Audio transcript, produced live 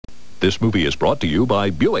This movie is brought to you by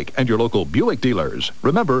Buick and your local Buick dealers.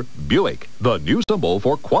 Remember, Buick, the new symbol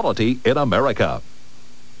for quality in America.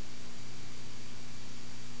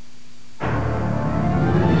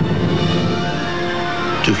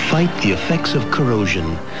 To fight the effects of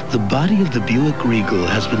corrosion, the body of the Buick Regal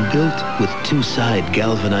has been built with two-side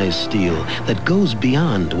galvanized steel that goes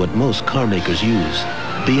beyond what most car makers use.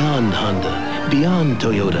 Beyond Honda, beyond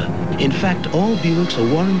Toyota. In fact, all Buicks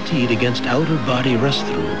are warranted against outer body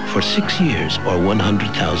rust-through for 6 years or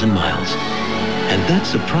 100,000 miles. And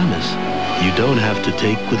that's a promise you don't have to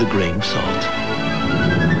take with a grain of salt.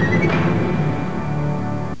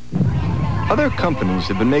 Other companies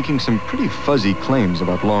have been making some pretty fuzzy claims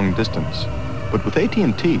about long distance. But with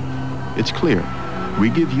AT&T, it's clear.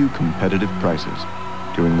 We give you competitive prices.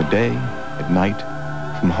 During the day, at night,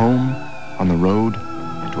 from home, on the road,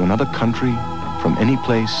 to another country, from any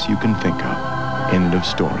place you can think of. End of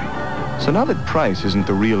story. So now that price isn't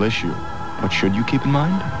the real issue, what should you keep in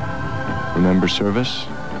mind? Remember service,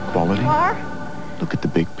 quality? Look at the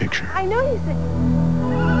big picture. I know you said...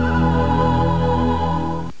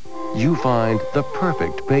 You find the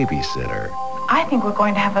perfect babysitter. I think we're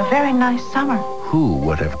going to have a very nice summer. Who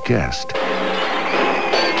would have guessed?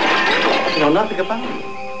 You know nothing about it.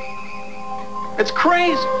 It's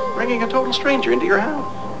crazy, bringing a total stranger into your house.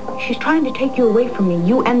 She's trying to take you away from me,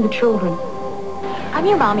 you and the children. I'm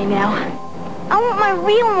your mommy now. I want my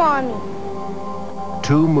real mommy.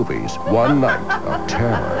 2 movies, 1 night of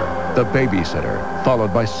terror. The Babysitter,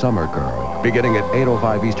 followed by Summer Girl, beginning at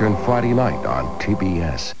 8:05 Eastern Friday night on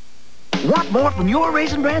TBS. Want more from your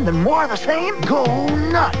Raisin Bran than more of the same? Go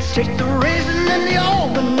nuts! Take the raisin and the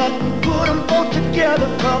almond nut and put them both together.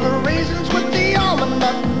 Cover raisins with the almond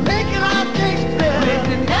nut, make it all taste better.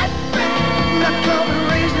 Raisin Nut Bran.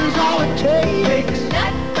 Nut-covered raisins, all it takes. Raisin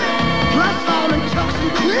Nut Bran. Plus almond chunks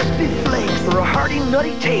and crispy flakes for a hearty,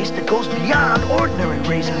 nutty taste that goes beyond ordinary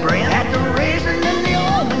Raisin Bran. Add the raisin and the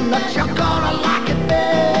almond nuts, you're gonna like it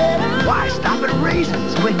better. Why stop at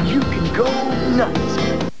raisins when you can go nuts?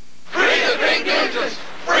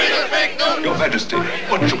 Your Majesty,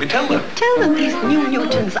 what should we tell them? Tell them these new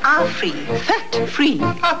Newtons are free, fat-free.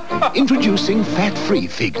 Introducing fat-free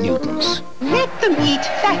Fig Newtons. Let them eat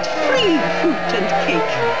fat-free fruit and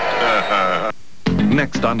cake.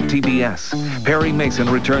 Next on TBS, Perry Mason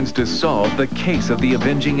returns to solve the case of the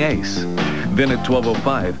avenging ace. Then at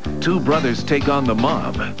 12:05, 2 brothers take on the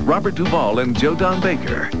mob, Robert Duvall and Joe Don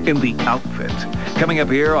Baker in The Outfit. Coming up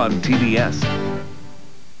here on TBS.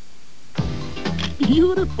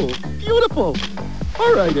 Beautiful, beautiful.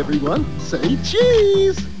 All right, everyone, say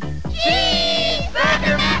cheese.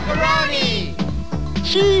 Cheeseburger macaroni.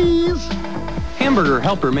 Cheese. Hamburger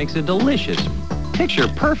Helper makes a delicious,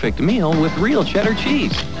 picture-perfect meal with real cheddar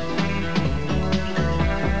cheese.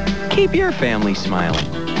 Keep your family smiling.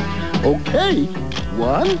 Okay,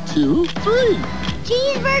 1, 2, 3.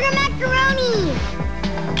 Cheeseburger macaroni.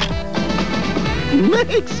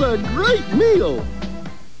 Makes a great meal.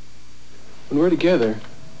 When we're together,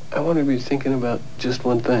 I want to be thinking about just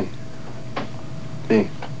one thing. Me.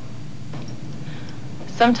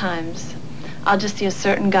 Sometimes I'll just see a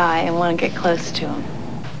certain guy and want to get close to him.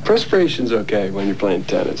 Perspiration's okay when you're playing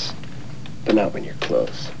tennis, but not when you're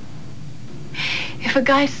close. If a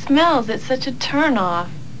guy smells, it's such a turn-off.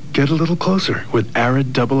 Get a little closer with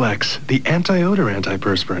Arrid XX, the anti-odor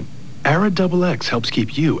antiperspirant. Arrid XX helps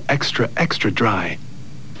keep you extra, extra dry.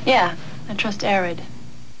 Yeah, I trust Arrid.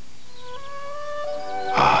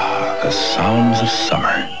 Ah, the sounds of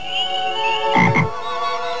summer.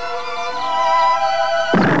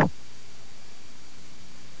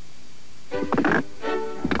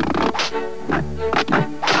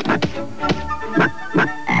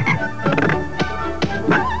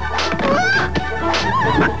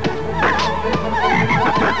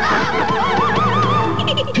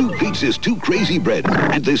 2 pizzas, 2 crazy bread,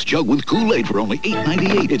 and this jug with Kool-Aid for only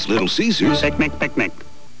 $8.98. It's Little Caesars. Picnic, picnic.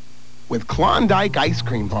 With Klondike ice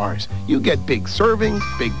cream bars, you get big servings,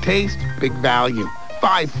 big taste, big value.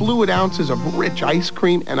 5 fluid ounces of rich ice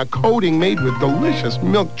cream and a coating made with delicious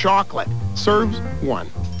milk chocolate. Serves 1.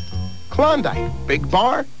 Klondike, big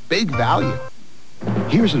bar, big value.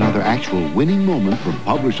 Here's another actual winning moment from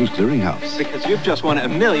Publishers Clearinghouse. Because you've just won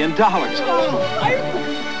 $1 million. The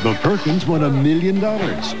Perkins won $1 million.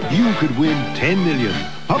 You could win $10 million.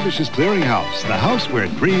 Publishers Clearinghouse, the house where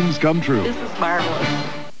dreams come true. This is marvelous.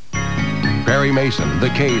 Perry Mason, the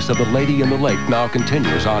case of the Lady in the Lake, now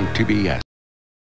continues on TBS.